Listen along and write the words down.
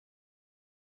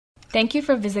Thank you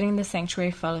for visiting the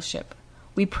Sanctuary Fellowship.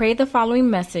 We pray the following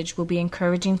message will be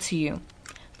encouraging to you.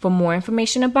 For more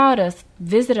information about us,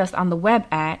 visit us on the web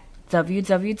at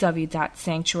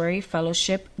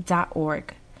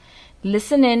www.sanctuaryfellowship.org.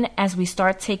 Listen in as we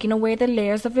start taking away the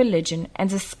layers of religion and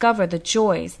discover the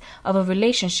joys of a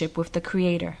relationship with the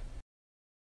Creator.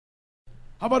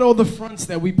 How about all the fronts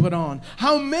that we put on?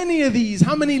 How many of these,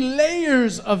 how many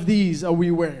layers of these are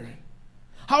we wearing?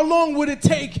 How long would it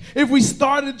take if we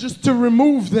started just to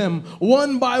remove them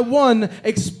one by one,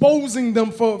 exposing them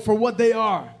for what they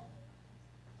are?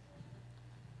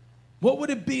 What would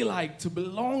it be like to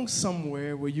belong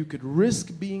somewhere where you could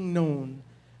risk being known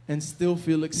and still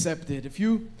feel accepted? If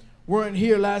you weren't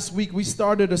here last week, we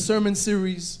started a sermon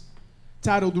series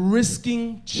titled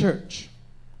Risking Church.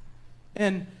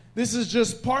 And this is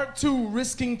just part 2,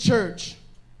 Risking Church,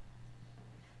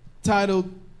 titled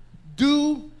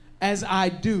Do As I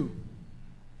Do.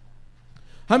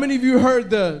 How many of you heard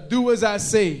the do as I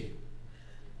say?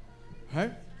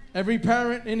 Right? Every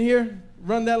parent in here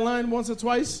run that line once or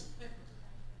twice?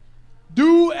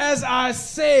 Do as I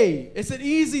say. It's an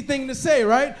easy thing to say,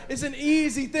 right? It's an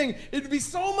easy thing. It'd be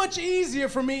so much easier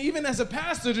for me, even as a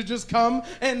pastor, to just come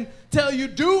and tell you,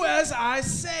 do as I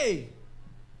say.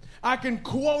 I can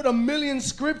quote 1,000,000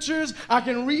 scriptures. I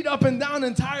can read up and down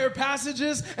entire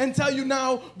passages and tell you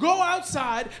now, go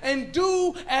outside and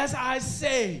do as I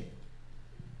say.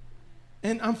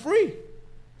 And I'm free.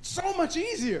 So much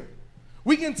easier.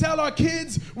 We can tell our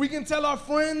kids, we can tell our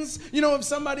friends, if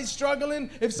somebody's struggling,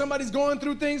 if somebody's going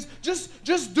through things,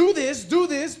 just do this, do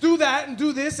that, and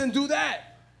do this and do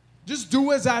that. Just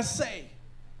do as I say.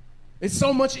 It's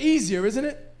so much easier, isn't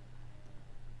it?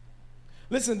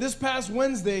 Listen, this past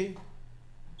Wednesday,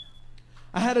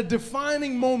 I had a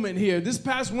defining moment here. This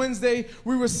past Wednesday,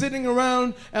 we were sitting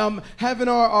around having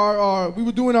we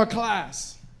were doing our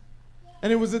class.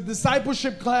 And it was a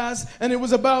discipleship class, and it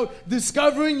was about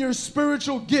discovering your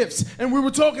spiritual gifts. And we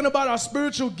were talking about our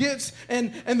spiritual gifts,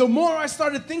 and the more I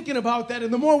started thinking about that,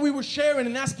 and the more we were sharing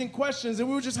and asking questions, and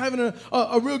we were just having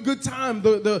a real good time,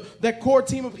 that core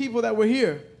team of people that were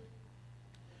here.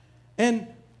 And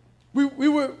we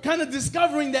were kind of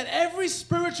discovering that every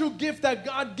spiritual gift that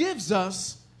God gives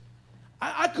us,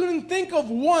 I couldn't think of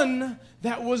one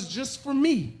that was just for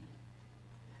me.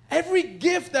 Every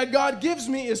gift that God gives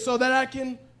me is so that I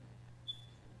can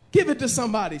give it to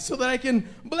somebody, so that I can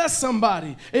bless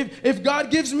somebody. If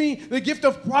God gives me the gift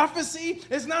of prophecy,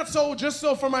 it's not just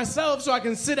so for myself, so I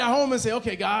can sit at home and say,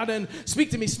 okay, God, and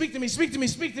speak to me, speak to me, speak to me,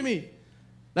 speak to me.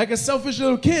 Like a selfish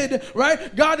little kid,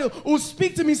 right? God will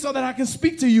speak to me so that I can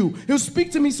speak to you. He'll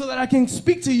speak to me so that I can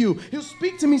speak to you. He'll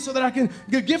speak to me so that I can,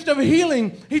 the gift of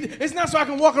healing. It's not so I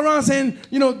can walk around saying,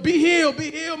 be healed,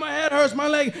 my head hurts, my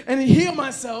leg, and heal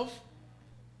myself.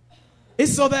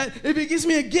 It's so that if he gives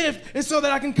me a gift, it's so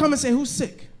that I can come and say, who's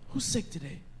sick? Who's sick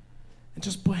today? And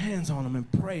just put hands on them and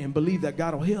pray and believe that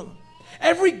God will heal them.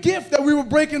 Every gift that we were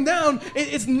breaking down,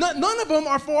 none of them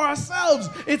are for ourselves.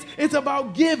 It's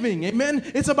about giving,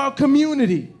 amen? It's about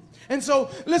community. And so,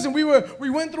 listen, we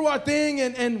went through our thing,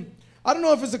 and I don't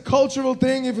know if it's a cultural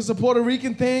thing, if it's a Puerto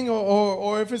Rican thing,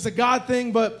 or if it's a God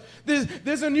thing, but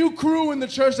there's a new crew in the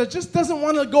church that just doesn't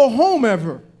want to go home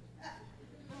ever.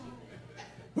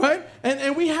 Right?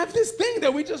 And we have this thing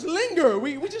that we just linger.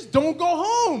 We just don't go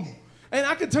home. And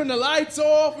I could turn the lights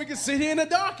off. We could sit here in the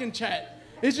dark and chat.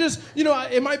 It's just,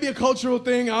 it might be a cultural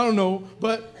thing. I don't know.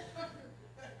 But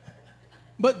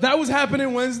that was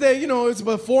happening Wednesday. It's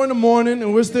about 4 a.m,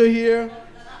 and we're still here.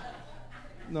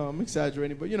 No, I'm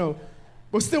exaggerating.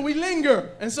 But still, we linger.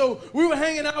 And so we were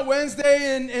hanging out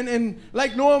Wednesday, and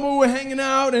like normal, we're hanging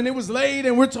out, and it was late,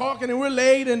 and we're talking, and we're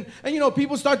late. And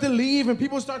people start to leave, But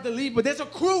there's a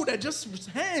crew that just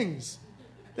hangs.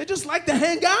 They just like to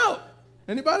hang out.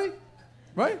 Anybody?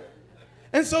 Right?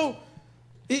 And so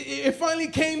it finally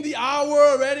came the hour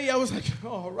already. I was like,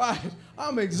 all right,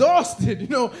 I'm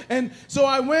exhausted, And so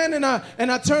I went and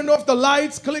I turned off the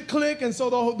lights, click, click. And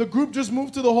so the group just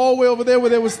moved to the hallway over there where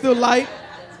there was still light.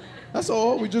 That's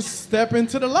all. We just step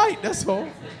into the light. That's all.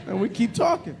 And we keep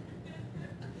talking.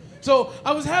 So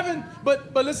I was having,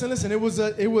 but listen. It was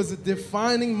a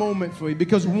defining moment for me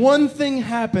because one thing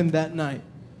happened that night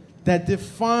that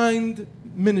defined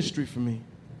ministry for me.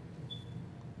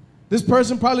 This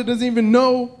person probably doesn't even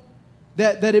know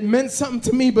that it meant something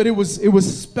to me, but it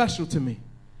was special to me.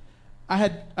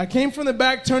 I came from the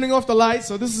back turning off the lights,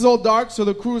 so this is all dark, so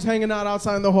the crew's hanging out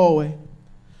outside in the hallway.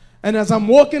 And as I'm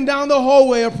walking down the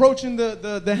hallway approaching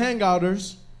the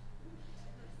hangouters,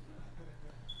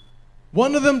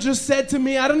 one of them just said to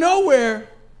me out of nowhere,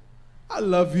 "I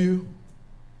love you."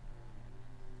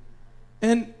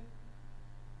 And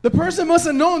The person must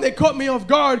have known they caught me off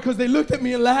guard because they looked at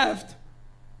me and laughed.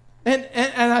 And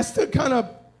I stood kind of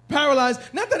paralyzed.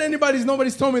 Not that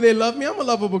nobody's told me they love me. I'm a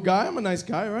lovable guy. I'm a nice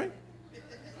guy, right?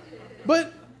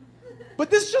 But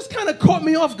this just kind of caught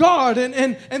me off guard.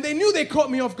 And they knew they caught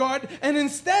me off guard. And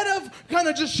instead of kind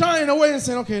of just shying away and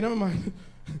saying, okay, never mind.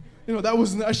 I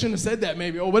shouldn't have said that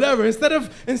maybe or whatever. Instead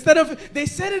of, they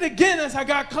said it again as I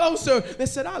got closer. They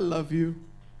said, I love you.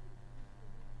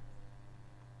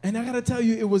 And I got to tell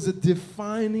you, it was a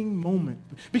defining moment.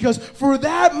 Because for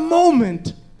that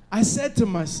moment, I said to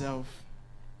myself,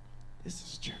 this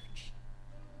is church.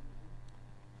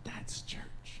 That's church.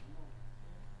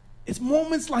 It's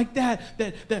moments like that's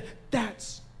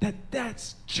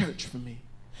church for me.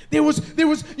 There was,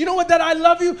 you know what, that I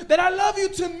love you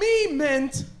to me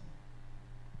meant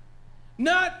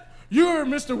not you're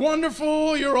Mr.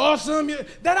 Wonderful, you're awesome.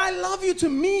 That I love you to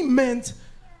me meant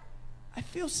I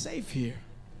feel safe here.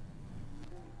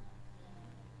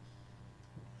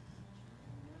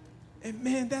 And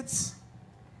man, that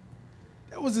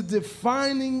was a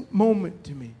defining moment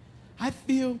to me. I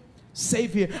feel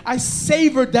safe here. I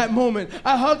savored that moment.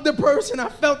 I hugged the person. I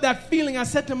felt that feeling. I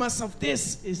said to myself,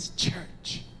 this is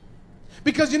church.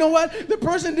 Because you know what? The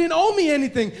person didn't owe me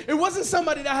anything. It wasn't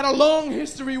somebody that I had a long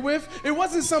history with. It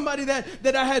wasn't somebody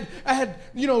that I had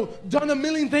done a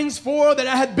million things for, that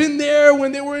I had been there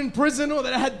when they were in prison, or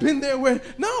that I had been there where.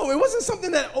 No, it wasn't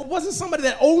somebody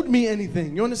that owed me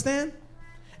anything. You understand?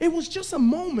 It was just a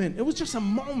moment. It was just a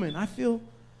moment. I feel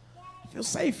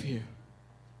safe here.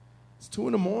 It's 2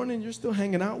 a.m. You're still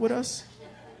hanging out with us.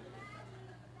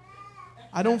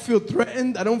 I don't feel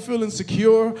threatened. I don't feel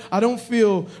insecure. I don't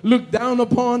feel looked down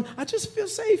upon. I just feel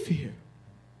safe here.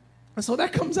 And so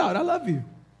that comes out. I love you.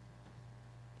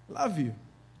 Love you.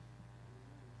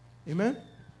 Amen?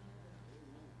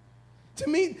 To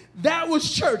me, that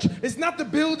was church. It's not the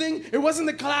building. It wasn't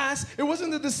the class. It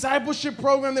wasn't the discipleship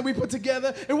program that we put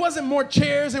together. It wasn't more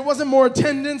chairs. It wasn't more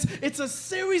attendance. It's a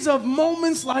series of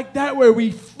moments like that where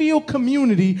we feel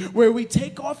community, where we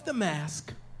take off the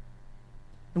mask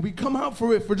and we come out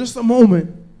for it for just a moment.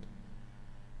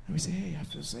 And we say, hey, I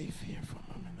feel safe here for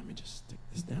a moment. Let me just take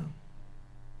this down.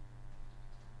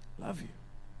 Love you.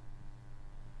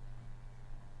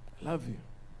 I love you.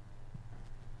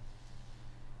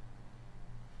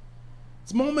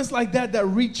 It's moments like that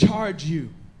recharge you.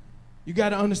 You got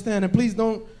to understand, and please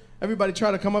don't everybody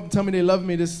try to come up and tell me they love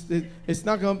me. It's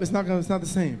not the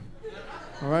same.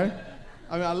 All right?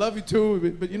 I mean, I love you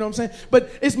too, but you know what I'm saying?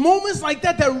 But it's moments like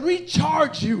that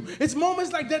recharge you. It's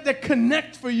moments like that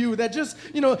connect for you, that just,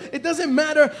 it doesn't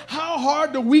matter how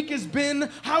hard the week has been,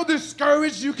 how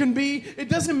discouraged you can be. It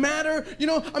doesn't matter, you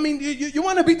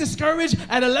want to be discouraged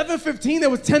at 11:15, there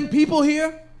was 10 people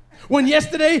here. When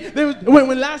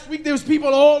last week there was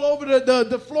people all over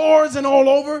the floors and all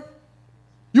over.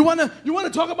 You wanna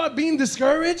talk about being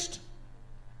discouraged?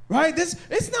 Right?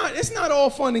 It's not all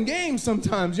fun and games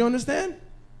sometimes, you understand?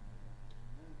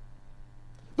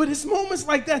 But it's moments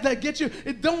like that get you.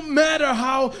 It don't matter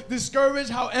how discouraged,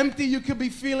 how empty you could be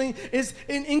feeling. It's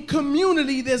in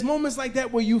community, there's moments like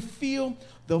that where you feel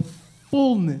the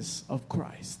fullness of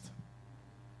Christ.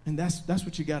 And that's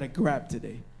what you gotta grab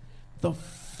today. The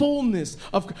fullness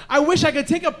of. I wish I could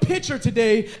take a picture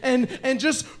today and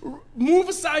just move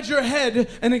aside your head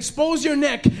and expose your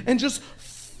neck and just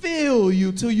fill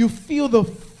you till you feel the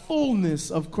fullness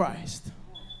of Christ.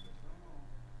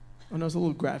 Oh no, it's a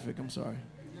little graphic. I'm sorry.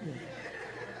 Yeah.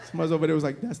 Somebody over there was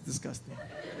like, "That's disgusting."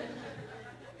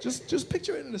 Just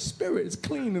picture it in the spirit. It's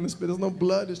clean in the spirit. There's no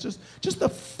blood. It's just the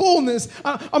fullness.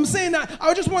 I'm saying that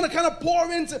I just want to kind of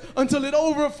pour into until it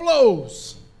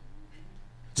overflows.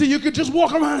 So you could just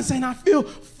walk around and say, I feel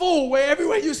full, where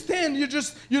everywhere you stand,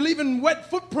 you're leaving wet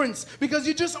footprints because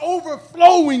you're just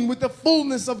overflowing with the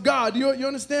fullness of God. You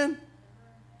understand?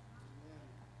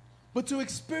 But to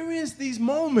experience these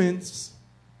moments,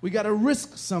 we got to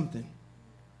risk something.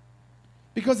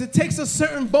 Because it takes a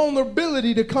certain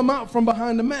vulnerability to come out from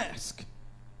behind the mask.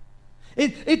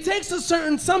 It takes a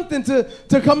certain something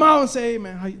to come out and say, hey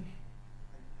man, how you?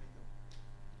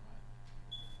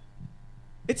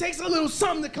 It takes a little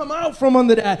something to come out from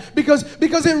under that because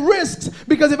it risks.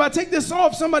 Because if I take this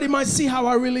off, somebody might see how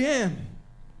I really am.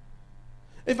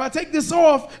 If I take this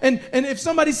off and if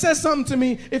somebody says something to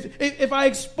me, if I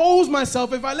expose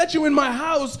myself, if I let you in my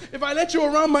house, if I let you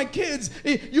around my kids,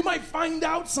 you might find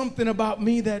out something about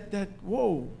me that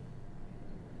whoa.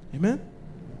 Amen?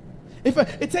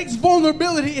 It takes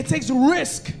vulnerability, it takes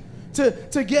risk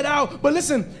to get out. But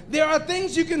listen, there are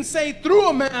things you can say through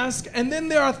a mask, and then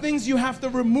there are things you have to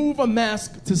remove a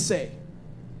mask to say.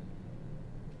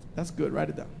 That's good. Write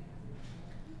it down.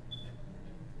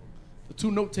 The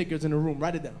 2 note takers in the room.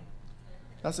 Write it down.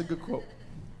 That's a good quote.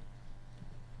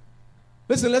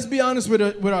 Listen, let's be honest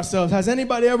with ourselves. Has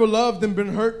anybody ever loved and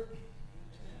been hurt?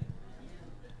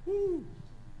 Woo.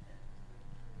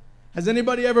 Has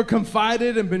anybody ever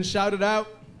confided and been shouted out?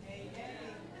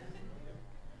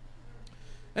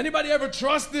 Anybody ever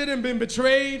trusted and been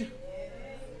betrayed?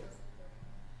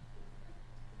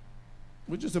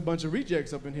 We're just a bunch of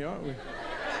rejects up in here, aren't we?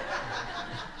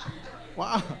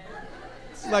 Wow.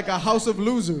 It's like a house of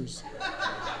losers.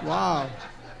 Wow.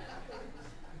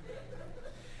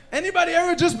 Anybody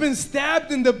ever just been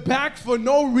stabbed in the back for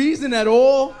no reason at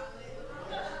all?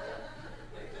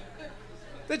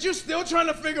 That you're still trying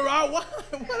to figure out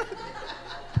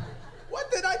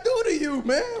what did I do to you,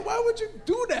 man? Why would you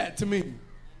do that to me?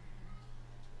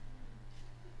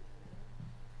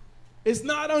 It's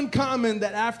not uncommon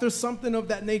that after something of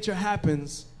that nature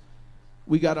happens,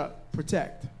 we gotta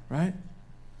protect, right?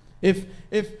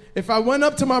 If I went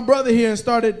up to my brother here and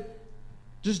started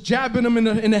just jabbing him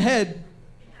in the head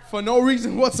for no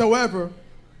reason whatsoever,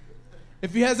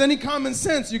 if he has any common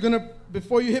sense, you're gonna,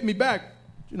 before you hit me back,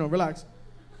 relax.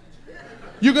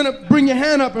 You're gonna bring your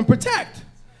hand up and protect.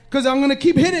 Because I'm gonna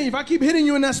keep hitting you. If I keep hitting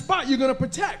you in that spot, you're gonna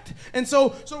protect. And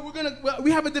so we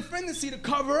have a dependency to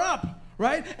cover up.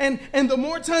 Right? And the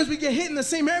more times we get hit in the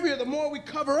same area, the more we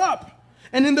cover up.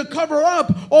 And in the cover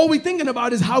up, all we're thinking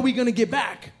about is how we're going to get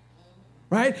back.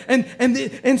 Right?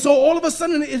 And so all of a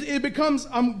sudden it becomes,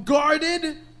 I'm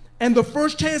guarded, and the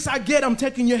first chance I get, I'm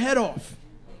taking your head off.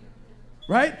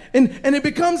 Right? And it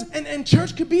becomes, and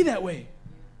church could be that way.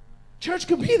 Church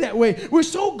could be that way. We're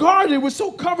so guarded. We're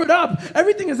so covered up.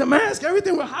 Everything is a mask.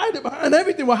 Everything we're hiding behind.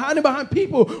 Everything we're hiding behind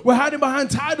people. We're hiding behind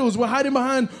titles. We're hiding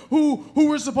behind who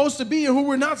we're supposed to be and who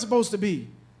we're not supposed to be.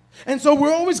 And so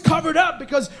we're always covered up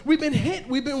because we've been hit.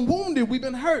 We've been wounded. We've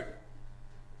been hurt.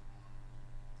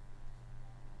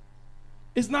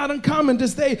 It's not uncommon to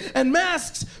stay. And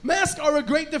masks are a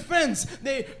great defense.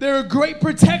 They're a great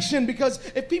protection because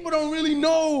if people don't really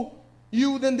know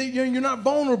you, then you're not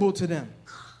vulnerable to them.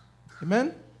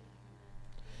 Amen?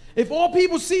 If all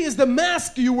people see is the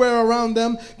mask you wear around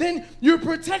them, then you're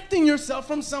protecting yourself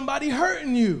from somebody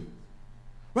hurting you.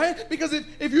 Right? Because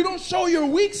if you don't show your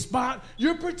weak spot,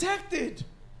 you're protected.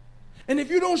 And if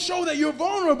you don't show that you're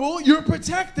vulnerable, you're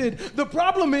protected. The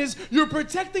problem is you're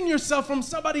protecting yourself from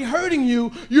somebody hurting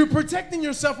you. You're protecting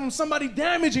yourself from somebody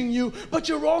damaging you, but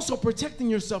you're also protecting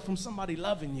yourself from somebody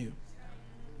loving you.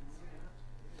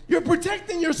 You're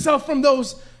protecting yourself from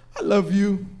those, I love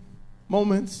you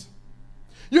moments.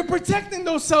 You're protecting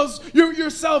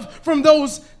yourself from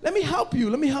those, let me help you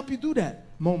do that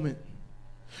moment.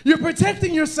 You're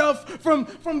protecting yourself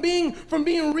from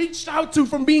being reached out to,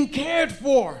 from being cared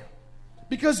for.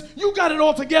 Because you got it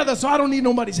all together, so I don't need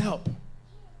nobody's help.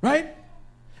 Right?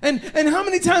 And how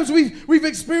many times we've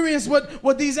experienced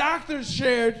what these actors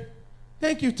shared.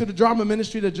 Thank you to the drama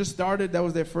ministry that just started. That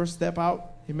was their first step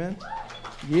out. Amen?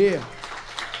 Yeah.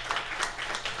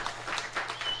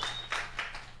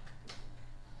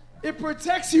 It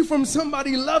protects you from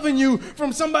somebody loving you,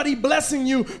 from somebody blessing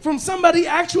you, from somebody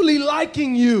actually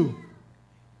liking you.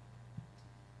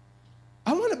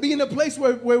 I want to be in a place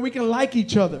where we can like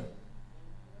each other.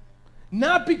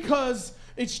 Not because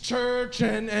it's church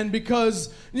and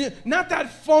because, not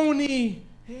that phony,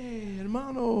 hey,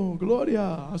 hermano,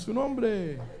 gloria a su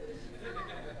nombre.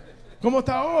 ¿Cómo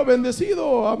está? Oh,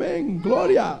 bendecido, amén,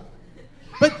 gloria.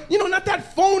 But, not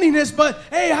that phoniness, but,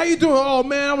 hey, how you doing? Oh,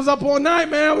 man, I was up all night,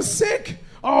 man. I was sick.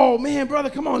 Oh, man,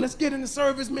 brother, come on. Let's get in the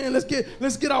service, man.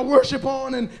 Let's get our worship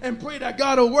on and pray that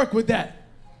God will work with that.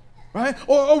 Right?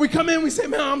 Or we come in, we say,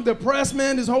 man, I'm depressed,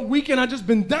 man. This whole weekend I've just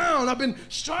been down. I've been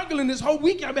struggling this whole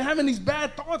weekend. I've been having these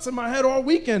bad thoughts in my head all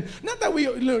weekend. Not that we,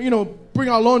 bring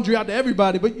our laundry out to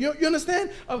everybody, but you understand?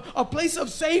 A place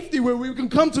of safety where we can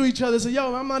come to each other and say,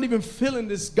 yo, I'm not even feeling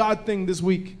this God thing this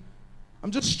week. I'm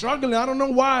just struggling. I don't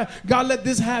know why God let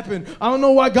this happen. I don't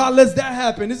know why God lets that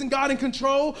happen. Isn't God in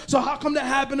control? So how come that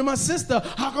happened to my sister?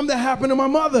 How come that happened to my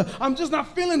mother? I'm just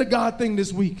not feeling the God thing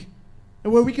this week.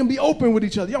 And where we can be open with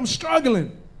each other. Yo, I'm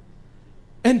struggling.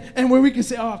 And where we can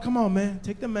say, oh, come on, man.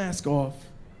 Take the mask off.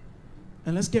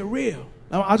 And let's get real.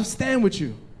 I'll just stand with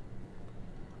you.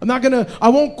 I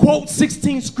won't quote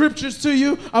 16 scriptures to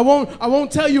you. I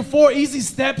won't tell you 4 easy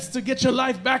steps to get your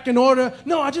life back in order.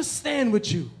 No, I just stand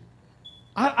with you.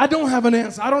 I don't have an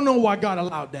answer. I don't know why God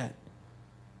allowed that.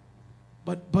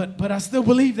 But I still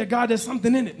believe that God has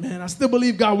something in it, man. I still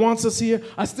believe God wants us here.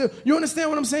 You understand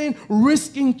what I'm saying?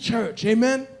 Risking church,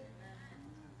 amen?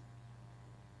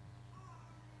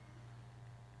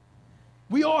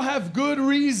 We all have good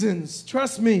reasons,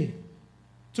 trust me,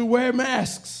 to wear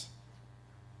masks.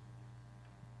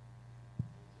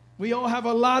 We all have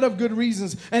a lot of good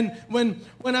reasons. And when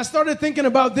I started thinking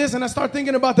about this, and I started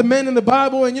thinking about the men in the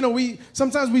Bible, and we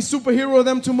sometimes we superhero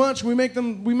them too much. We make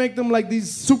them like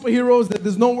these superheroes that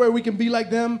there's nowhere we can be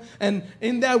like them. And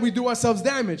in that we do ourselves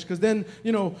damage, because then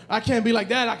I can't be like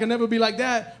that. I can never be like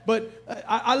that. But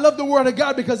I love the Word of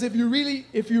God, because if you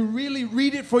really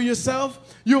read it for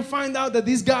yourself, you'll find out that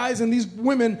these guys and these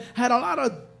women had a lot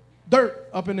of dirt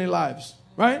up in their lives,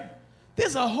 right?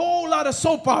 There's a whole lot of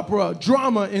soap opera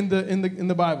drama in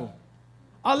the Bible.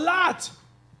 A lot.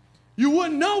 You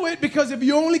wouldn't know it, because if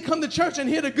you only come to church and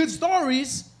hear the good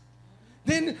stories,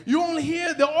 then you only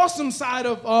hear the awesome side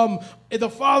of the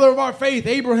father of our faith,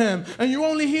 Abraham. And you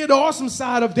only hear the awesome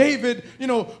side of David,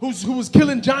 who was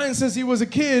killing giants since he was a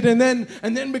kid, and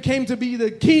then became to be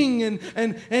the king.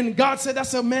 And God said,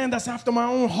 that's a man that's after my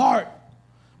own heart.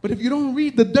 But if you don't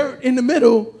read the dirt in the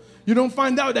middle, you don't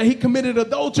find out that he committed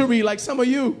adultery like some of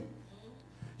you.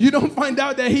 You don't find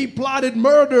out that he plotted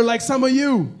murder like some of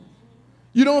you.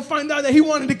 You don't find out that he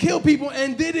wanted to kill people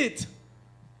and did it.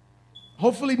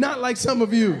 Hopefully not like some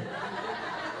of you.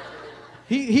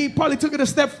 He probably took it a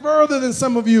step further than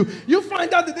some of you. You'll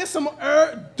find out that there's some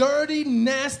dirty,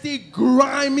 nasty,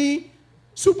 grimy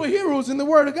superheroes in the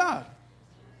Word of God.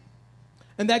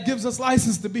 And that gives us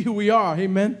license to be who we are.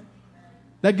 Amen.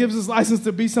 That gives us license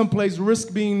to be someplace,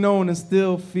 risk being known, and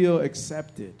still feel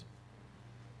accepted.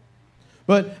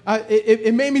 But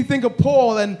it made me think of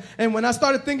Paul, and when I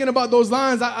started thinking about those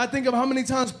lines, I think of how many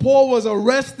times Paul was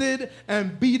arrested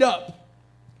and beat up.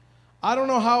 I don't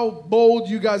know how bold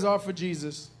you guys are for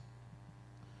Jesus,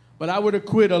 but I would have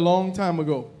quit a long time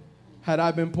ago had I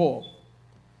been Paul.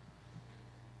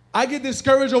 I get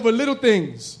discouraged over little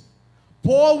things.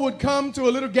 Paul would come to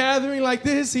a little gathering like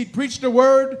this. He'd preach the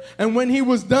word, and when he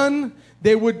was done,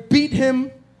 they would beat him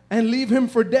and leave him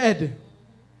for dead.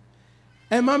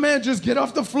 And my man just get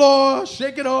off the floor,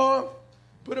 shake it off,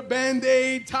 put a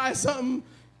Band-Aid, tie something,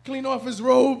 clean off his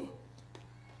robe.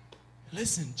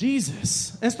 Listen,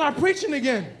 Jesus, and start preaching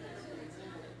again.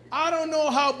 I don't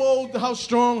know how bold, how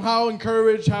strong, how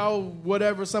encouraged, how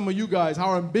whatever some of you guys,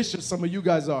 how ambitious some of you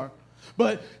guys are.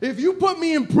 But if you put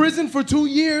me in prison for 2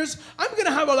 years, I'm going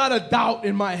to have a lot of doubt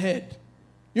in my head.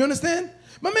 You understand?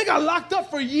 My man got locked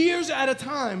up for years at a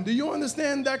time. Do you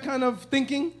understand that kind of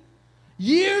thinking?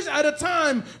 Years at a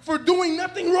time for doing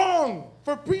nothing wrong,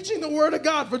 for preaching the Word of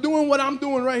God, for doing what I'm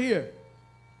doing right here.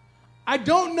 I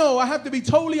don't know. I have to be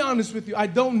totally honest with you. I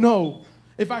don't know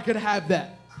if I could have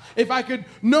that. If I could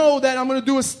know that I'm going to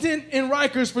do a stint in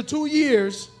Rikers for 2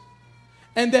 years,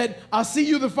 and that I'll see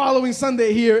you the following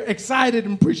Sunday here excited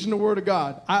and preaching the Word of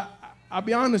God. I'll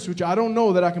be honest with you. I don't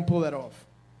know that I can pull that off.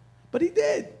 But he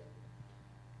did.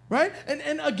 Right?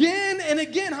 And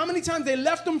again, how many times they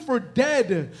left him for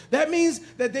dead? That means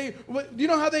that you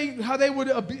know how they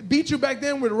would beat you back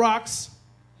then with rocks,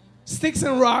 sticks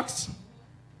and rocks?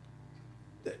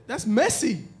 That's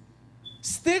messy.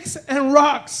 Sticks and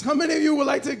rocks. How many of you would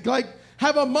like to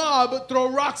have a mob throw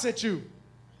rocks at you?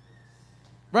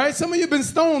 Right? Some of you have been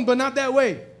stoned, but not that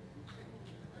way.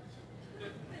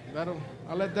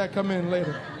 I'll let that come in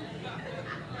later.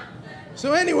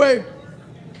 So anyway,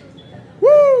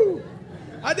 woo!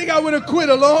 I think I would have quit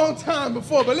a long time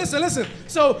before. But listen.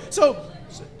 So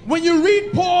when you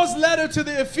read Paul's letter to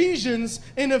the Ephesians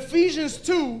in Ephesians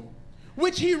 2,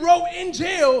 which he wrote in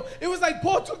jail, it was like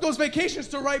Paul took those vacations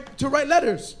to write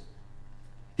letters.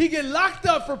 He get locked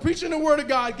up for preaching the Word of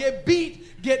God, get beat,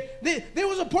 there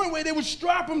was a point where they would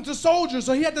strap him to soldiers,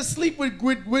 so he had to sleep with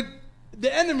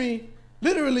the enemy.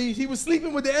 Literally, he was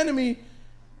sleeping with the enemy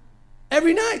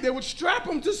every night. They would strap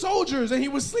him to soldiers, and he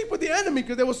would sleep with the enemy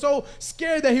because they were so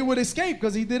scared that he would escape,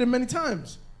 because he did it many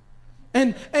times.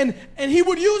 And he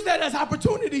would use that as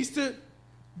opportunities to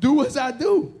do as I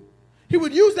do. He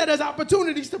would use that as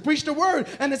opportunities to preach the word.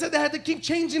 And they said they had to keep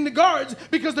changing the guards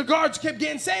because the guards kept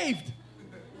getting saved.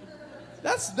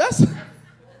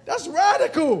 That's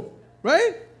radical,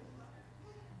 right?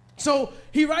 So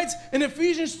he writes in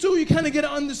Ephesians 2, you kind of get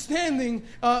an understanding.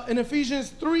 In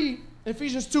Ephesians 2,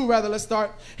 let's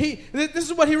start. This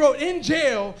is what he wrote in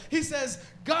jail. He says,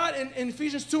 God, in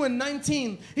Ephesians 2 and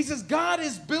 19, he says, God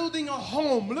is building a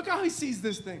home. Look how he sees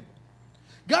this thing.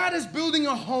 God is building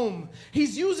a home.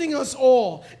 He's using us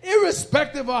all,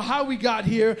 irrespective of how we got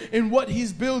here and what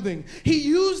he's building. He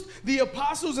used the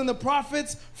apostles and the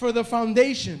prophets for the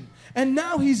foundation. And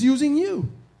now he's using you.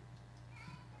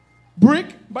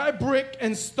 Brick by brick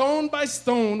and stone by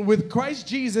stone, with Christ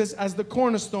Jesus as the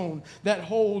cornerstone that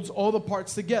holds all the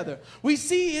parts together. We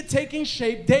see it taking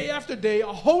shape day after day, a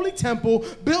holy temple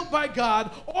built by God,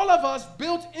 all of us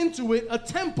built into it, a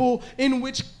temple in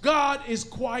which God is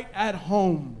quite at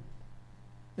home.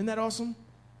 Isn't that awesome?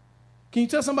 Can you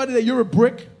tell somebody that you're a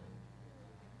brick?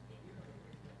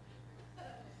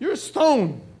 You're a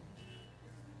stone.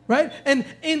 Right? And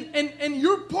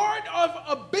you're part of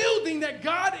a building that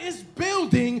God is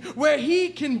building where he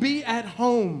can be at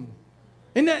home.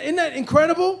 Isn't that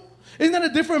incredible? Isn't that a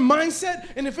different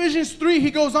mindset? In Ephesians 3,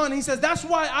 he goes on, he says, that's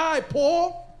why I,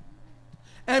 Paul,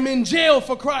 am in jail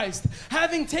for Christ.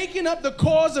 Having taken up the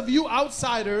cause of you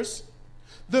outsiders,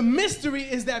 the mystery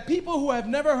is that people who have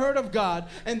never heard of God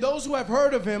and those who have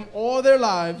heard of him all their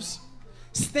lives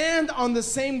stand on the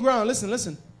same ground.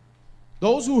 Listen.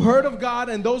 Those who heard of God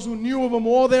and those who knew of him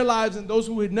all their lives and those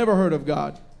who had never heard of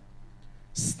God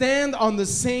stand on the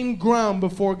same ground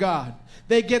before God.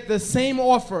 They get the same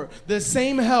offer, the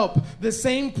same help, the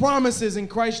same promises in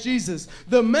Christ Jesus.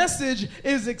 The message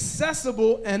is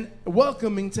accessible and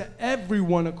welcoming to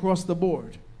everyone across the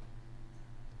board.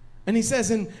 And he says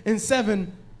in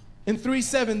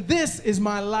 3:7, this is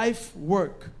my life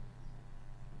work.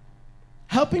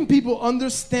 Helping people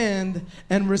understand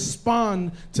and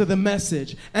respond to the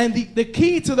message. And the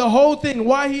key to the whole thing,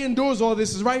 why he endures all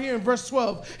this, is right here in verse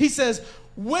 12. He says,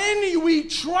 when we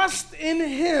trust in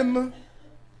him,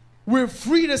 we're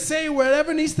free to say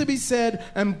whatever needs to be said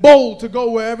and bold to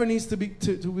go wherever needs to be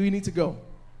we need to go.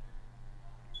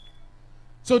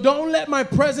 So don't let my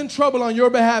present trouble on your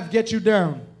behalf get you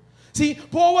down. See,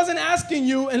 Paul wasn't asking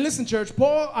you, and listen, church,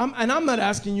 I'm not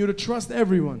asking you to trust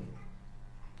everyone.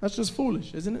 That's just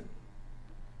foolish, isn't it?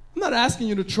 I'm not asking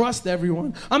you to trust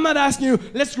everyone. I'm not asking you,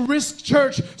 let's risk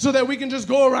church so that we can just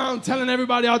go around telling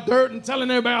everybody our dirt and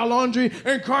telling everybody our laundry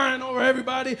and crying over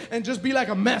everybody and just be like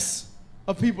a mess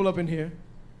of people up in here.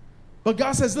 But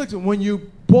God says, look,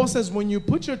 Paul says, when you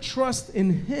put your trust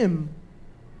in him,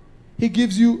 he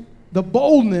gives you the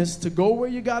boldness to go where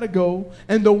you got to go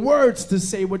and the words to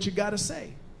say what you got to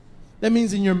say. That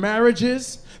means in your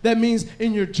marriages. That means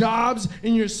in your jobs,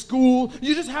 in your school.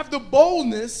 You just have the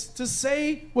boldness to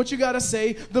say what you got to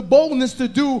say, the boldness to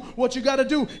do what you got to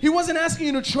do. He wasn't asking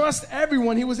you to trust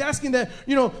everyone. He was asking that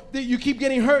you keep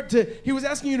getting hurt. He was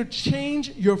asking you to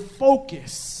change your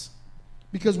focus.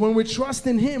 Because when we trust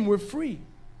in him, we're free.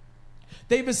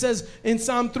 David says in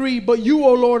Psalm 3, but you,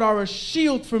 O Lord, are a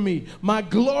shield for me, my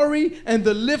glory and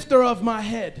the lifter of my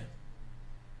head.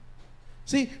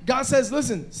 See, God says,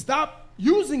 listen, stop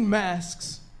using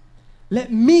masks.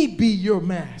 Let me be your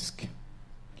mask.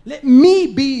 Let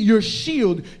me be your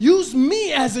shield. Use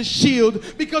me as a shield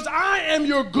because I am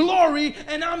your glory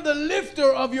and I'm the lifter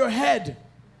of your head.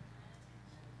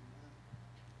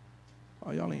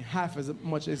 Oh, y'all ain't half as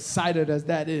much excited as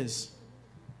that is.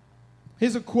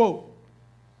 Here's a quote.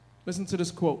 Listen to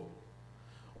this quote.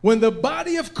 When the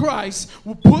body of Christ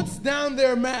puts down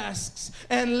their masks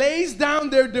and lays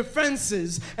down their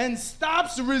defenses and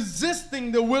stops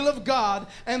resisting the will of God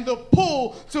and the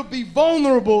pull to be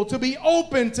vulnerable, to be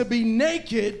open, to be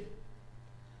naked,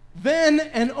 then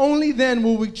and only then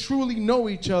will we truly know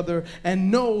each other and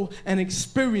know and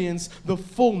experience the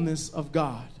fullness of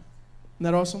God. Isn't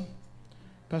that awesome?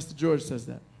 Pastor George says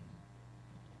that.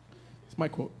 It's my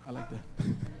quote. I like that.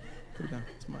 Put it down.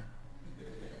 It's mine.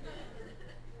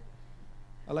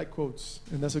 I like quotes,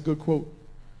 and that's a good quote.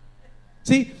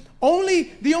 See,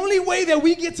 the only way that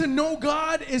we get to know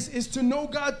God is to know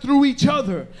God through each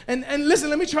other. And listen,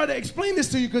 let me try to explain this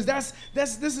to you because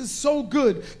this is so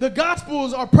good. The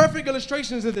Gospels are perfect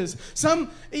illustrations of this.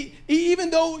 Even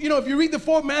though, if you read the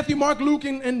four, Matthew, Mark, Luke,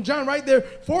 and John, right there,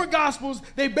 four Gospels,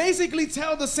 they basically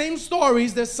tell the same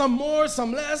stories. There's some more,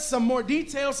 some less, some more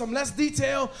detail, some less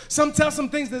detail. Some tell some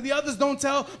things that the others don't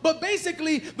tell. But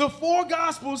basically, the four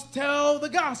Gospels tell the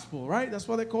gospel, right? That's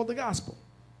why they're called the gospel.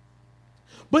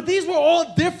 But these were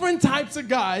all different types of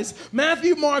guys.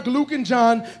 Matthew, Mark, Luke, and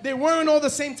John, they weren't all the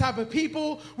same type of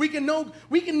people. We can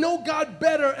know God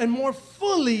better and more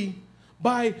fully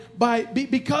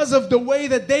because of the way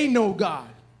that they know God.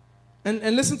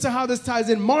 And listen to how this ties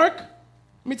in. Mark,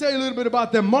 let me tell you a little bit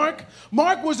about them. Mark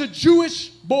was a Jewish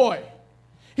boy.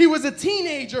 He was a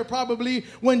teenager probably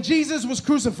when Jesus was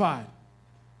crucified.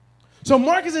 So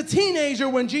Mark is a teenager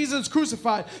when Jesus was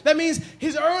crucified. That means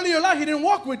his earlier life, he didn't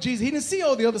walk with Jesus. He didn't see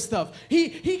all the other stuff.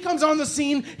 He comes on the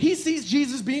scene. He sees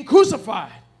Jesus being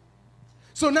crucified.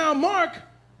 So now Mark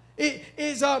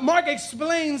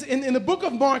explains in the book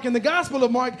of Mark, in the Gospel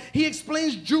of Mark, he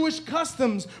explains Jewish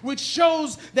customs, which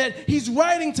shows that he's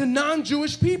writing to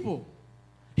non-Jewish people.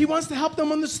 He wants to help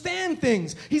them understand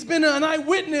things. He's been an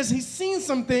eyewitness. He's seen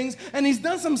some things, and he's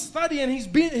done some study, and he's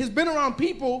been around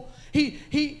people.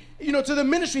 To the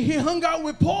ministry, he hung out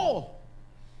with Paul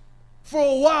for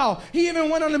a while. He even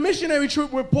went on a missionary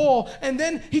trip with Paul, and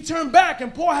then he turned back,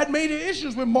 and Paul had major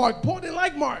issues with Mark. Paul didn't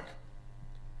like Mark.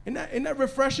 Isn't that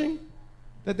refreshing?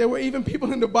 That there were even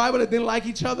people in the Bible that didn't like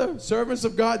each other. Servants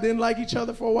of God didn't like each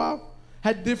other for a while.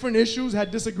 Had different issues,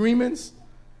 had disagreements.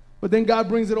 But then God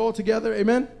brings it all together.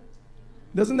 Amen?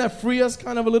 Doesn't that free us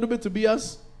kind of a little bit to be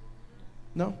us?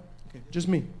 No? Okay, just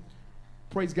me.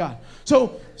 Praise God.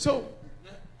 So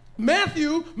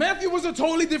Matthew was a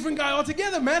totally different guy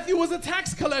altogether. Matthew was a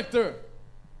tax collector.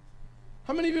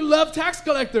 How many of you love tax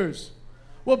collectors?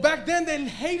 Well, back then they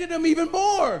hated him even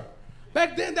more.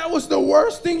 Back then, that was the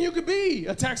worst thing you could be,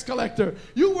 a tax collector.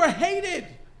 You were hated.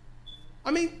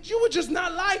 I mean, you were just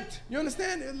not liked. You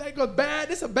understand? Like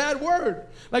it's a bad word.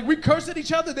 Like we curse at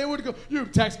each other, they would go, you're a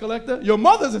tax collector. Your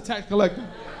mother's a tax collector.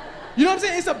 You know what I'm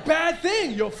saying? It's a bad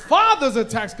thing. Your father's a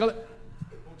tax collector.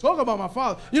 Talk about my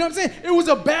father. You know what I'm saying? It was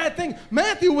a bad thing.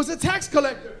 Matthew was a tax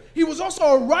collector. He was also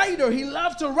a writer. He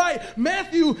loved to write.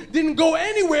 Matthew didn't go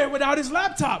anywhere without his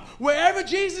laptop. Wherever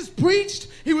Jesus preached,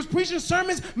 he was preaching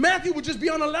sermons, Matthew would just be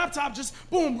on a laptop, just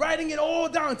boom, writing it all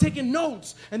down, taking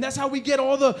notes. And that's how we get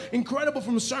all the incredible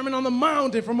from Sermon on the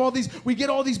Mount and from all these, we get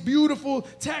all these beautiful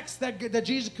texts that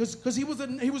Jesus, because he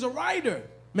was a writer,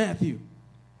 Matthew.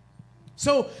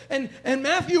 So, and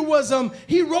Matthew was,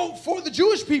 he wrote for the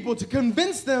Jewish people to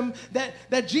convince them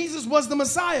that Jesus was the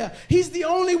Messiah. He's the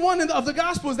only one of the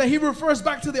Gospels that he refers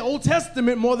back to the Old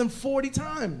Testament more than 40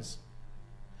 times.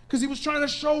 Because he was trying to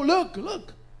show, look,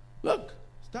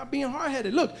 stop being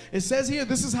hard-headed. Look, it says here,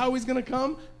 this is how he's going to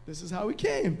come. This is how he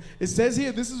came. It says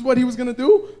here, this is what he was going to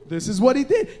do. This is what he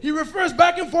did. He refers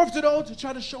back and forth to the Old to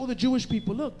try to show the Jewish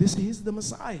people, look, this is the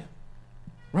Messiah.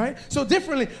 Right? So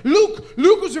differently, Luke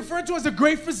was referred to as a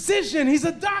great physician. He's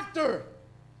a doctor.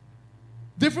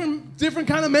 Different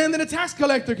kind of man than a tax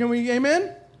collector. Can we,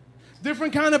 amen?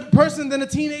 Different kind of person than a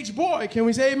teenage boy. Can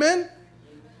we say amen?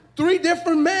 3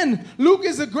 different men. Luke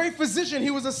is a great physician.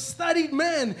 He was a studied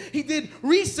man. He did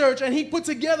research and he put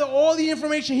together all the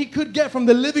information he could get from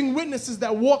the living witnesses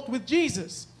that walked with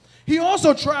Jesus. He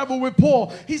also traveled with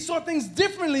Paul. He saw things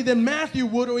differently than Matthew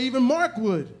would or even Mark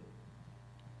would.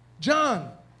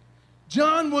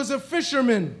 John was a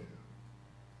fisherman.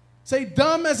 Say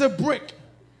dumb as a brick.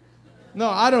 No,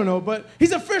 I don't know, but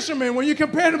he's a fisherman. When you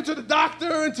compare him to the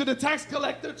doctor and to the tax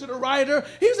collector, to the writer,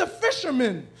 he was a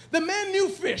fisherman. The man knew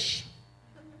fish.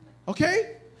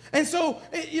 Okay? And so,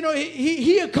 you know,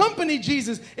 he accompanied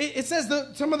Jesus. It says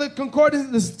some of the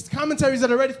concordance, the commentaries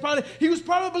that I read, he was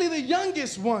probably the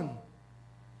youngest one.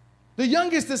 The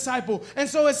youngest disciple. And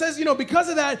so it says, you know, because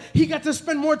of that, he got to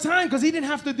spend more time because he didn't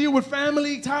have to deal with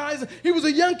family ties. He was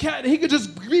a young cat and he could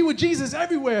just be with Jesus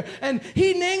everywhere. And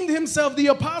he named himself the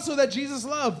apostle that Jesus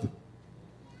loved.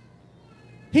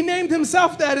 He named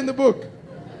himself that in the book.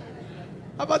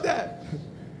 How about that?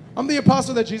 I'm the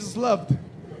apostle that Jesus loved.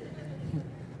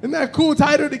 Isn't that a cool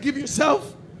title to give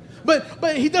yourself?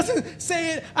 But he doesn't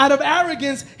say it out of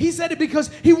arrogance. He said it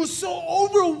because he was so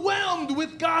overwhelmed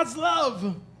with God's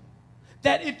love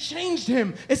that it changed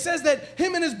him. It says that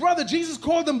him and his brother, Jesus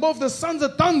called them both the sons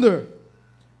of thunder.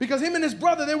 Because him and his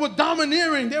brother, they were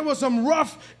domineering. They were some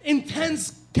rough,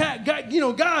 intense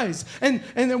guys. And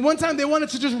then one time they wanted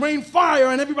to just rain fire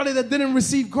on everybody that didn't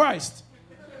receive Christ.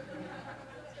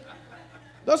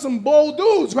 Those some bold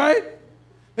dudes, right?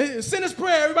 Sinner's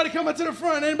prayer, everybody come up to the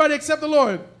front. Anybody accept the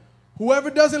Lord?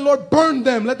 Whoever doesn't, Lord, burn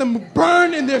them. Let them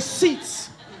burn in their seats.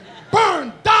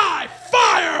 Burn, die,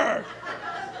 fire.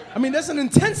 I mean, there's an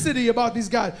intensity about these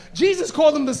guys. Jesus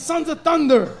called them the sons of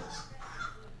thunder.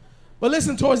 But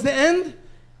listen, towards the end,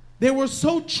 they were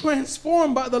so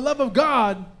transformed by the love of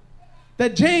God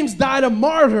that James died a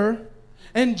martyr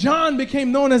and John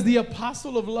became known as the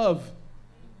apostle of love.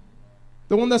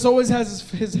 The one that's always has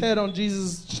his head on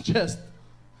Jesus' chest.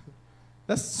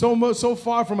 That's so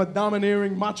far from a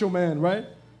domineering macho man, right?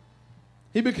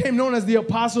 He became known as the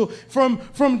apostle.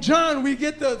 From John, we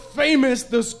get the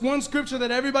one scripture that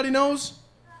everybody knows.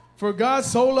 For God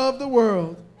so loved the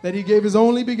world that he gave his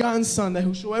only begotten son, that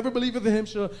whosoever believeth in him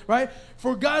shall, right?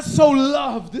 For God so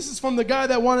loved. This is from the guy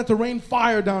that wanted to rain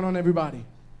fire down on everybody.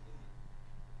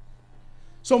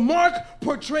 So Mark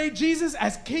portrayed Jesus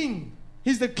as king.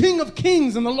 He's the King of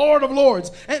Kings and the Lord of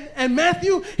Lords. And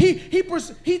Matthew,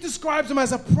 he describes him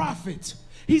as a prophet.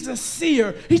 He's a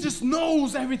seer. He just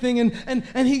knows everything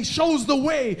and he shows the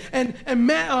way. And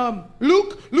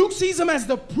Luke sees him as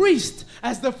the priest,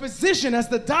 as the physician, as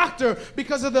the doctor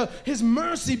because of his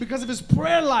mercy, because of his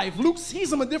prayer life. Luke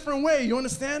sees him a different way, you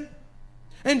understand?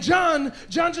 And John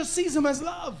just sees him as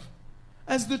love,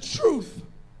 as the truth.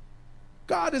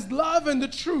 God is love and the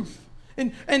truth.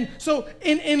 And so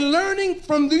in learning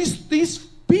from these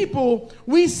people,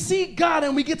 we see God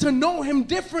and we get to know him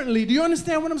differently. Do you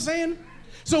understand what I'm saying?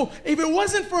 So if it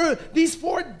wasn't for these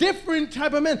 4 different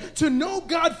type of men, to know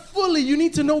God fully, you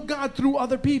need to know God through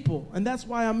other people. And that's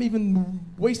why I'm even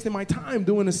wasting my time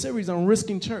doing a series on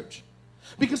risking church.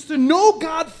 Because to know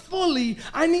God fully,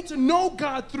 I need to know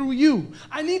God through you.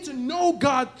 I need to know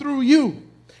God through you.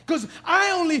 Because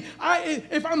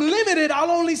if I'm limited,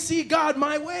 I'll only see God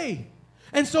my way.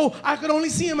 And so I could only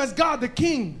see him as God the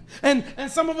King. And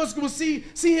some of us will see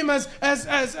him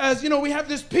as you know, we have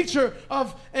this picture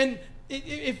of, and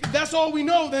if that's all we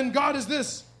know, then God is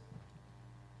this.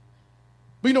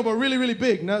 But really, really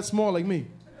big, not small like me.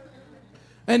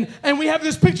 And we have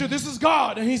this picture, this is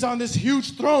God, and he's on this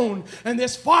huge throne, and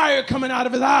there's fire coming out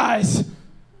of his eyes.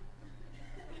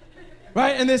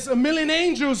 Right? And there's a million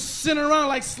angels sitting around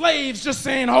like slaves just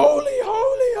saying, holy,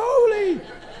 holy, holy.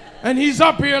 And he's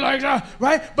up here like that,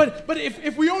 right? But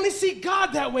if we only see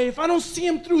God that way, if I don't see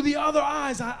him through the other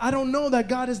eyes, I don't know that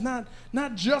God is not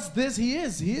just this. He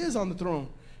is on the throne.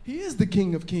 He is the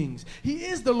King of Kings. He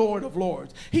is the Lord of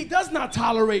Lords. He does not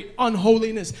tolerate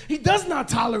unholiness. He does not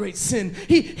tolerate sin.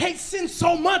 He hates sin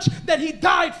so much that he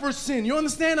died for sin. You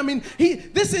understand? I mean,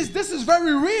 this is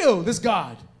very real, this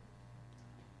God.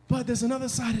 But there's another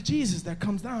side of Jesus that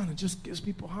comes down and just gives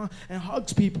people and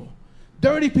hugs people.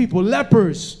 Dirty people,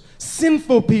 lepers,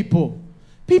 sinful people,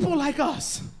 people like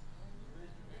us.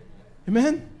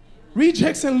 Amen?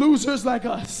 Rejects and losers like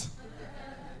us.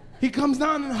 He comes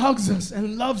down and hugs us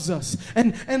and loves us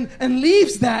and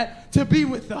leaves that to be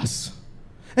with us.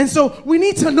 And so we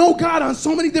need to know God on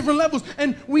so many different levels.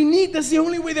 And that's the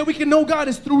only way that we can know God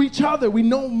is through each other. We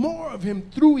know more of him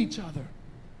through each other.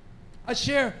 I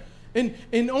share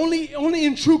only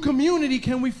in true community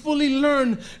can we fully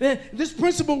learn. This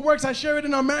principle works. I share it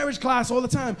in our marriage class all the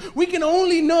time. We can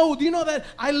only know, do you know that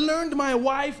I learned my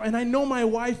wife and I know my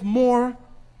wife more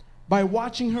by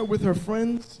watching her with her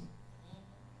friends?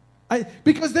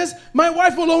 Because my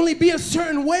wife will only be a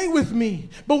certain way with me.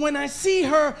 But when I see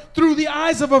her through the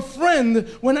eyes of a friend,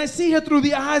 when I see her through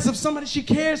the eyes of somebody she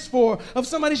cares for, of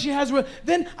somebody she has with,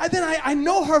 then I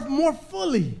know her more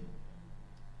fully.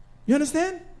 You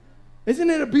understand?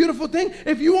 Isn't it a beautiful thing?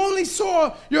 If you only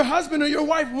saw your husband or your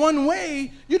wife one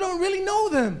way, you don't really know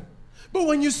them. But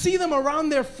when you see them around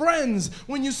their friends,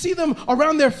 when you see them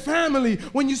around their family,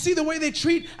 when you see the way they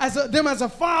treat them as a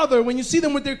father, when you see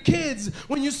them with their kids,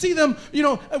 when you see them,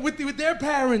 with their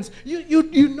parents,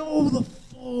 you know the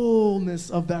fullness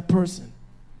of that person.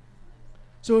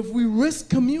 So if we risk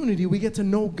community, we get to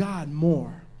know God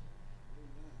more.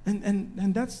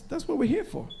 And that's what we're here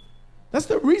for. That's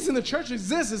the reason the church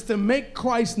exists, is to make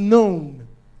Christ known,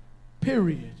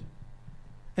 period.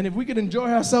 And if we could enjoy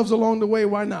ourselves along the way,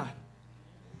 why not?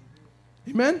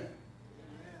 Amen?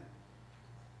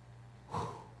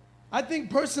 I think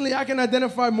personally I can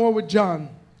identify more with John.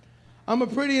 I'm a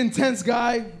pretty intense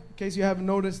guy, in case you haven't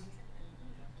noticed.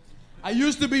 I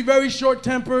used to be very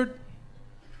short-tempered.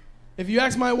 If you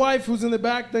ask my wife, who's in the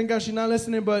back, thank God she's not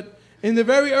listening, but in the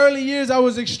very early years, I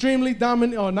was extremely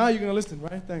dominant. Oh, now you're going to listen,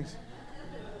 right? Thanks.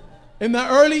 In the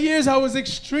early years, I was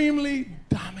extremely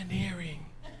domineering.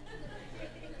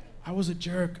 I was a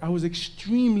jerk. I was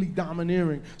extremely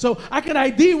domineering. So I could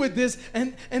ID with this,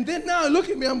 and then now look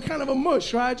at me. I'm kind of a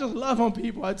mush, right? I just love on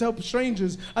people. I tell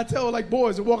strangers. I tell like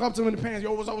boys that walk up to them in the pants.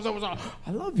 Yo, what's up, what's up, what's up?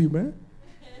 I love you, man.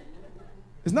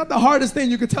 It's not the hardest thing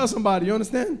you could tell somebody. You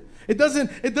understand? It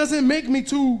doesn't make me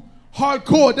too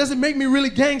hardcore. It doesn't make me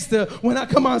really gangster when I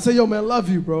come out and say, yo, man, I love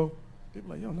you, bro.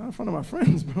 People are like, yo, not in front of my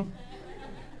friends, bro.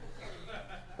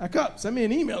 Back up. Send me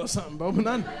an email or something, bro. But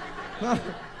not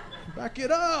back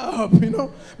it up,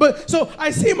 But so I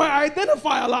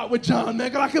identify a lot with John,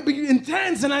 man. I could be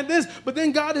intense and like this, but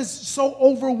then God has so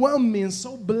overwhelmed me and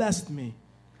so blessed me.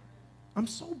 I'm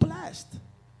so blessed.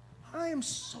 I am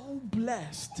so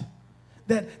blessed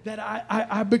that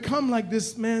I become like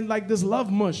this, man, like this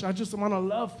love mush. I just want to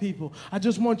love people. I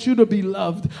just want you to be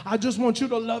loved. I just want you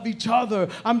to love each other.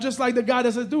 I'm just like the guy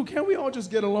that says, dude, can't we all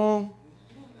just get along?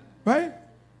 Right?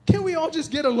 Can we all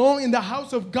just get along in the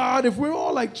house of God? If we're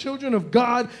all like children of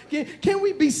God, can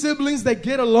we be siblings that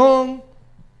get along?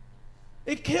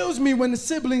 It kills me when the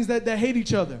siblings that hate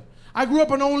each other. I grew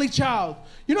up an only child.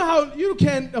 You know how you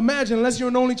can't imagine, unless you're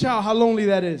an only child, how lonely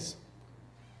that is.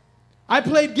 I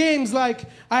played games like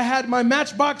I had my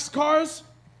Matchbox cars,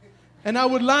 and I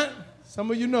would some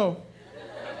of you know,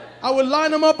 I would line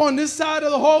them up on this side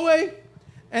of the hallway,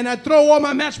 and I'd throw all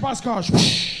my Matchbox cars.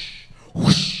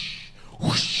 Whoosh,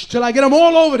 whoosh. Till I get them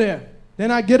all over there.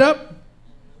 Then I get up.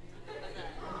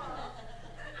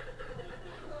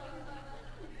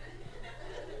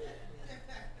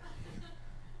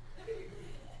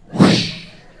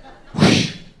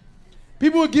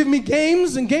 People would give me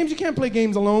games, and games, you can't play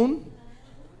games alone.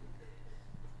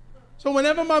 So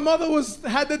whenever my mother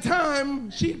had the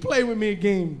time, she'd play with me a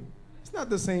game. It's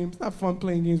not the same. It's not fun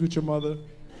playing games with your mother,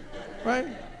 right?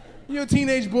 You're a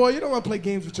teenage boy. You don't want to play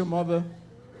games with your mother.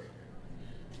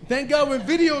 Thank God when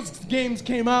video games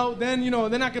came out,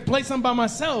 then I could play some by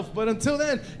myself. But until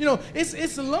then,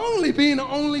 it's lonely being the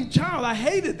only child. I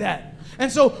hated that.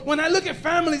 And so when I look at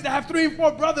families that have 3 and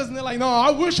 4 brothers, and they're like, no, I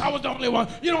wish I was the only one.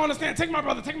 You don't understand. Take my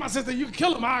brother, take my sister. You can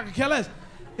kill them. I can kill us.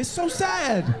 It's so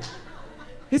sad.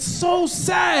 It's so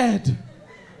sad.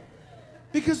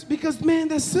 Because man,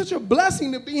 that's such a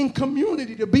blessing to be in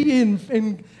community, to be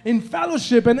in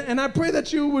fellowship. And I pray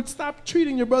that you would stop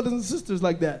treating your brothers and sisters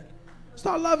like that.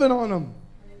 Start loving on them.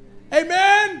 Amen?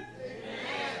 Amen?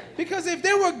 Because if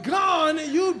they were gone,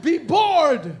 you'd be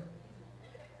bored.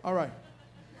 All right.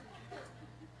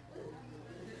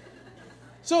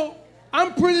 So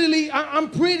I'm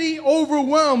pretty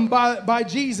overwhelmed by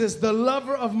Jesus, the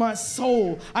lover of my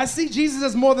soul. I see Jesus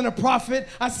as more than a prophet.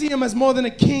 I see him as more than a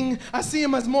king. I see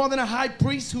him as more than a high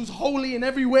priest who's holy in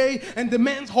every way and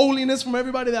demands holiness from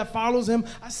everybody that follows him.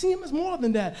 I see him as more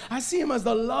than that. I see him as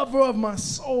the lover of my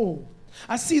soul.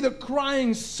 I see the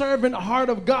crying servant heart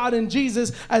of God in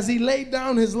Jesus as he laid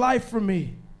down his life for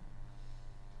me.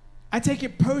 I take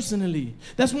it personally.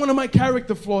 That's one of my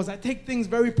character flaws. I take things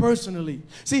very personally.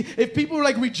 See, if people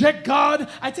reject God,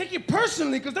 I take it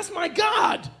personally because that's my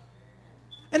God.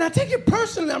 And I take it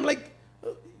personally. I'm like,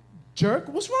 jerk,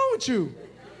 what's wrong with you?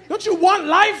 Don't you want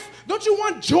life? Don't you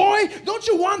want joy? Don't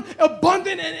you want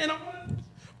abundant and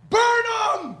burn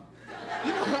them?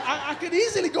 I could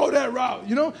easily go that route,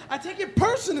 I take it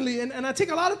personally, and I take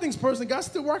a lot of things personally. God's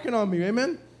still working on me,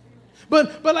 amen?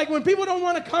 But when people don't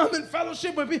want to come and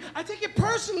fellowship with me, I take it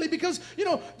personally because,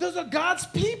 those are God's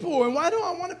people. And why do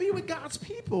I want to be with God's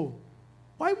people?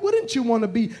 Why wouldn't you want to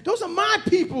be? Those are my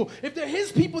people. If they're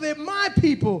his people, they're my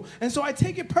people. And so I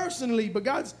take it personally, but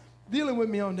God's dealing with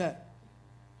me on that.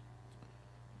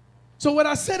 So what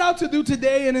I set out to do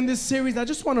today and in this series, I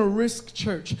just want to risk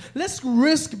church. Let's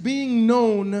risk being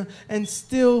known and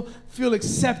still feel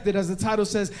accepted, as the title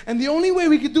says. And the only way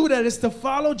we can do that is to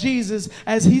follow Jesus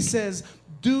as he says,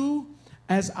 do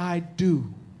as I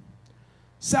do.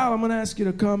 Sal, I'm going to ask you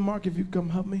to come. Mark, if you come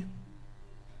help me.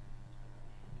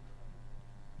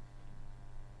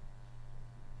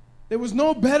 There was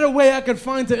no better way I could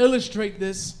find to illustrate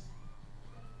this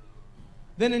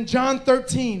than in John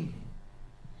 13.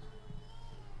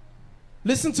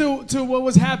 Listen to what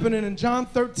was happening in John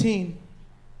 13.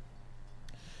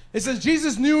 It says,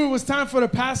 Jesus knew it was time for the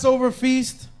Passover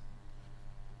feast.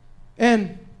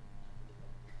 And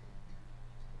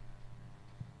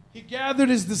he gathered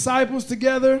his disciples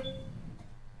together.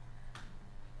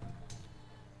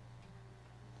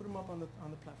 Put them up on the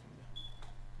platform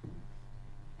there.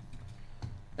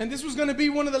 And this was going to be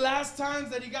one of the last times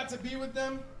that he got to be with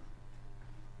them.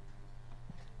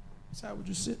 Sal, would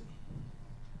you sit?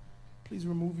 Please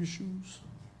remove your shoes.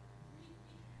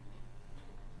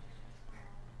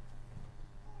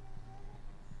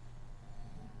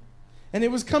 And it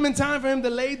was coming time for him to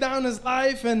lay down his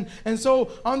life. And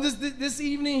so on this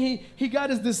evening, he got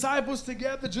his disciples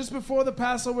together just before the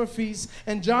Passover feast.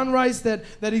 And John writes that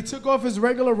he took off his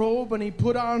regular robe and he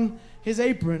put on his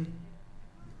apron.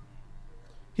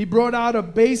 He brought out a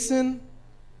basin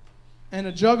and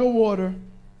a jug of water.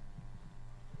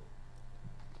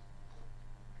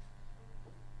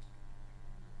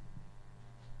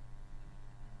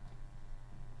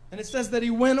 And it says that he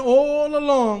went all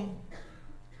along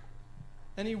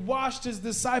and he washed his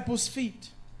disciples' feet.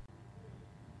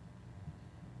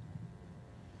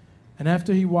 And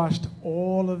after he washed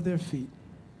all of their feet,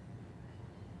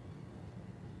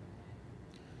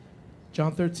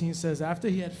 John 13 says, after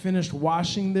he had finished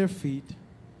washing their feet,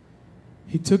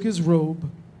 he took his robe,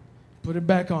 put it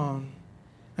back on,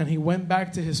 and he went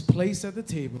back to his place at the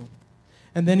table.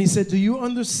 And then he said, do you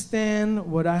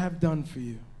understand what I have done for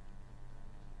you?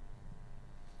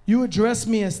 You address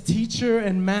me as teacher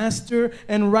and master,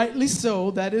 and rightly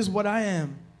so, that is what I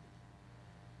am.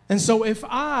 And so if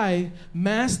I,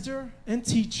 master and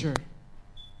teacher,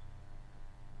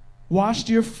 washed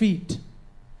your feet,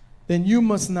 then you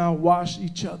must now wash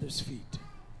each other's feet.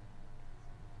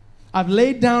 I've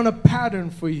laid down a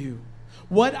pattern for you.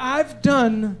 What I've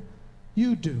done,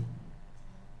 you do.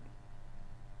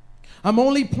 I'm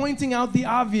only pointing out the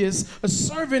obvious. A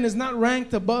servant is not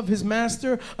ranked above his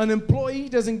master. An employee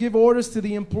doesn't give orders to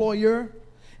the employer.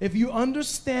 If you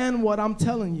understand what I'm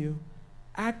telling you,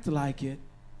 act like it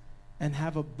and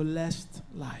have a blessed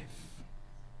life.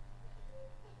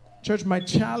 Church, my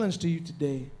challenge to you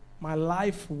today, my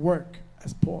life work,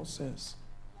 as Paul says,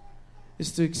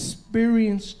 is to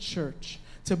experience church,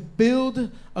 to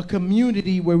build a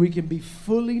community where we can be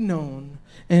fully known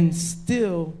and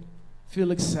still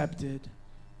feel accepted.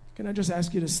 Can I just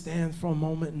ask you to stand for a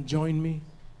moment and join me?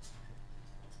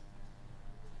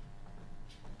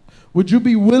 Would you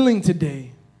be willing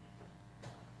today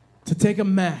to take a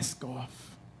mask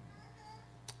off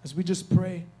as we just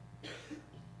pray?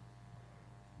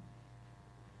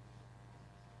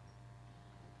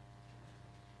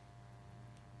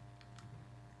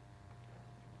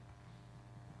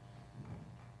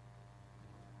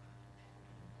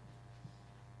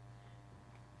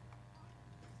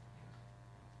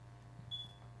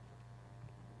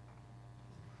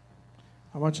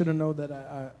 I want you to know that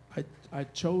I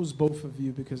chose both of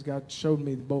you because God showed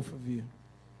me both of you.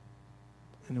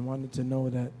 And I wanted to know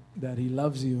that He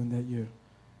loves you and that you're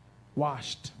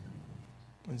washed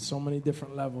in so many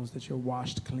different levels, that you're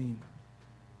washed clean.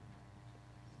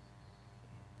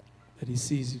 That He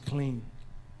sees you clean.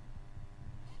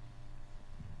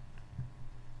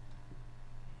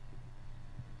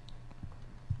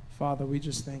 Father, we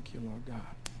just thank you, Lord God.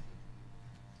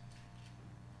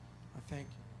 I thank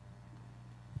you.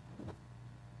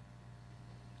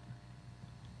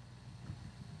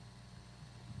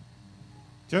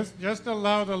 Just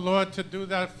allow the Lord to do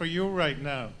that for you right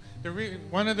now.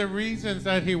 One of the reasons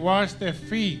that He washed their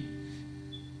feet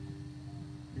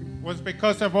was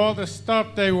because of all the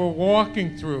stuff they were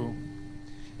walking through.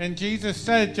 And Jesus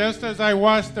said, just as I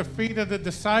washed the feet of the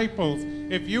disciples,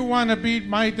 if you want to be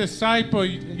my disciple,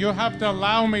 you have to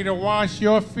allow me to wash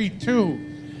your feet too.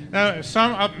 Now,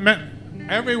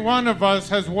 every one of us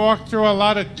has walked through a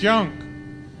lot of junk.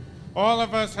 All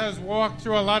of us has walked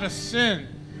through a lot of sin.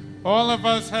 All of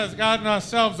us has gotten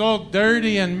ourselves all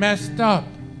dirty and messed up.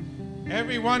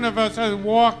 Every one of us has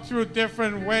walked through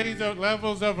different ways or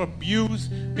levels of abuse,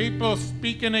 people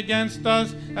speaking against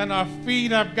us, and our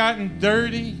feet have gotten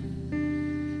dirty.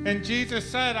 And Jesus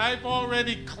said, I've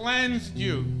already cleansed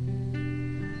you.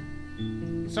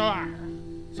 So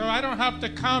I don't have to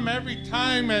come every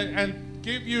time and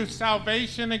give you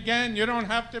salvation again. You don't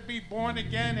have to be born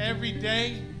again every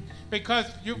day, because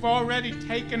you've already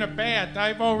taken a bath.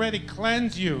 I've already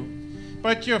cleansed you.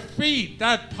 But your feet,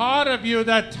 that part of you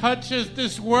that touches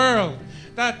this world,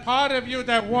 that part of you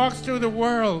that walks through the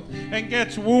world and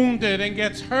gets wounded and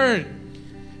gets hurt,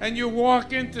 and you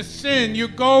walk into sin, you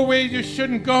go where you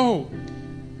shouldn't go.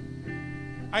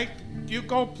 You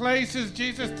go places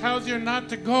Jesus tells you not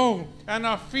to go, and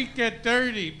our feet get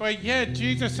dirty. But yet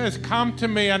Jesus says, come to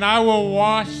me and I will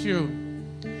wash you.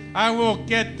 I will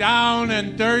get down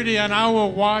and dirty and I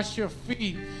will wash your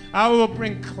feet. I will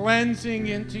bring cleansing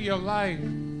into your life.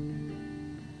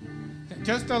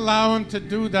 Just allow Him to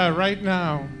do that right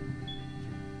now.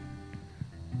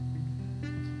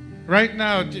 Right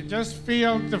now, just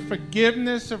feel the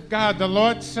forgiveness of God. The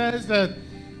Lord says that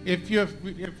if you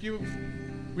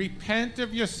repent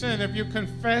of your sin, if you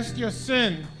confess your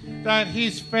sin, that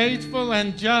He's faithful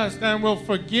and just and will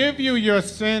forgive you your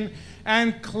sin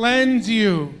and cleanse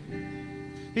you.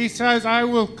 He says, I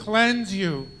will cleanse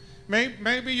you.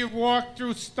 Maybe you've walked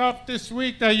through stuff this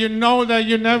week that you know that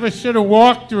you never should have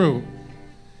walked through.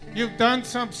 You've done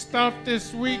some stuff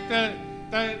this week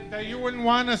that you wouldn't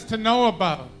want us to know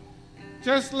about.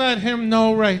 Just let Him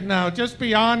know right now. Just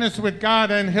be honest with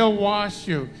God and He'll wash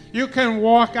you. You can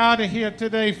walk out of here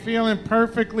today feeling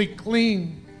perfectly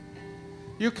clean.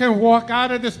 You can walk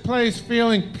out of this place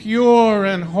feeling pure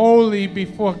and holy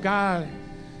before God,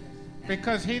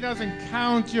 because He doesn't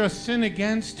count your sin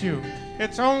against you.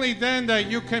 It's only then that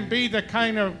you can be the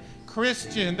kind of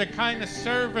Christian, the kind of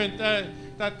servant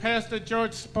that Pastor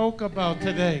George spoke about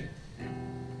today.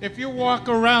 If you walk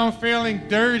around feeling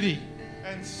dirty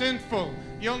and sinful,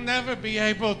 you'll never be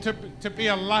able to be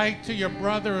a light to your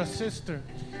brother or sister.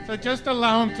 So just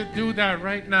allow Him to do that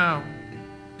right now.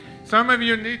 Some of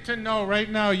you need to know right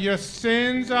now your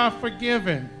sins are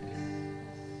forgiven.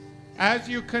 As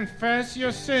you confess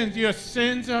your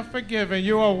sins are forgiven.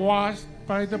 You are washed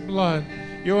by the blood.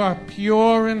 You are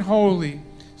pure and holy.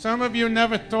 Some of you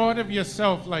never thought of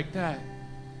yourself like that.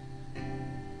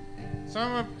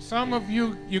 Some of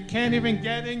you can't even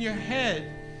get in your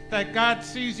head that God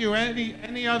sees you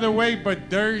any other way but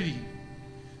dirty.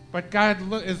 But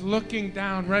God is looking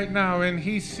down right now, and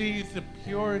He sees the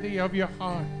purity of your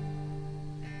heart.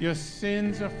 Your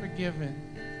sins are forgiven.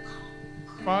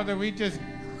 Father, we just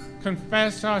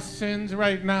confess our sins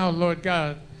right now, Lord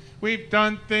God. We've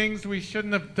done things we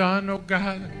shouldn't have done, oh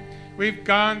God. We've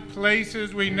gone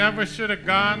places we never should have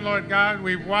gone, Lord God.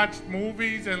 We've watched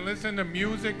movies and listened to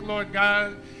music, Lord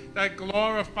God, that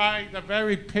glorify the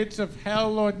very pits of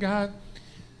hell, Lord God.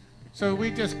 So we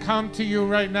just come to you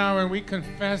right now and we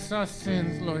confess our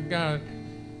sins, Lord God.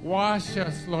 Wash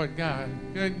us, Lord God.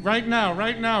 Right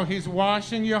now, He's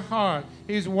washing your heart.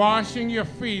 He's washing your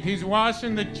feet. He's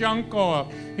washing the junk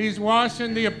off. He's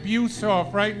washing the abuse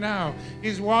off right now.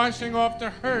 He's washing off the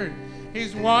hurt.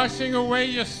 He's washing away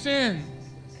your sin.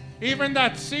 Even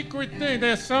that secret thing.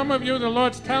 There's some of you, the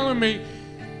Lord's telling me,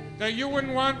 that you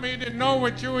wouldn't want me to know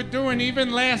what you were doing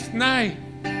even last night.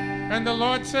 And the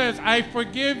Lord says, I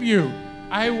forgive you.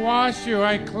 I wash you.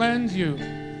 I cleanse you.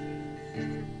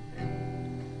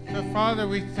 So, Father,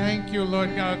 we thank you,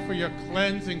 Lord God, for your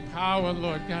cleansing power,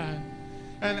 Lord God.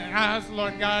 And as,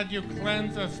 Lord God, you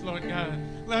cleanse us, Lord God,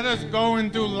 let us go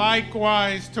and do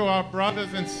likewise to our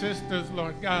brothers and sisters,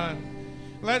 Lord God.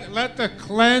 Let the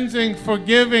cleansing,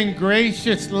 forgiving,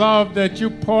 gracious love that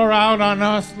you pour out on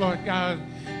us, Lord God,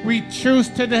 we choose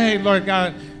today, Lord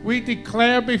God. We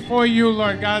declare before you,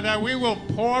 Lord God, that we will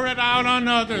pour it out on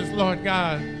others, Lord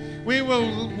God. We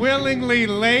will willingly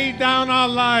lay down our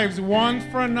lives one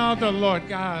for another, Lord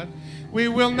God. We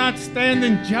will not stand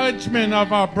in judgment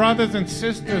of our brothers and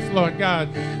sisters, Lord God.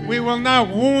 We will not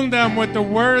wound them with the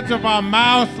words of our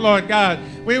mouth, Lord God.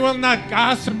 We will not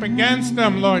gossip against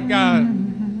them, Lord God.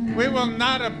 We will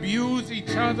not abuse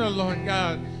each other, Lord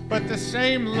God. But the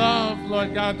same love,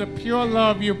 Lord God, the pure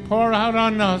love you pour out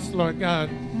on us, Lord God,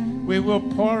 we will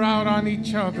pour out on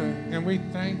each other. And we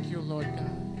thank you, Lord God.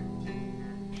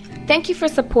 Thank you for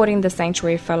supporting the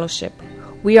Sanctuary Fellowship.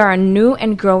 We are a new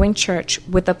and growing church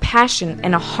with a passion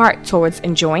and a heart towards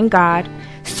enjoying God,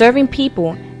 serving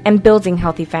people, and building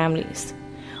healthy families.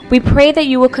 We pray that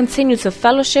you will continue to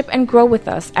fellowship and grow with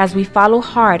us as we follow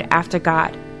hard after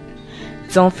God.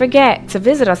 Don't forget to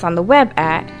visit us on the web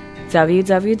at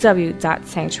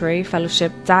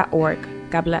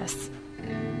www.sanctuaryfellowship.org. God bless.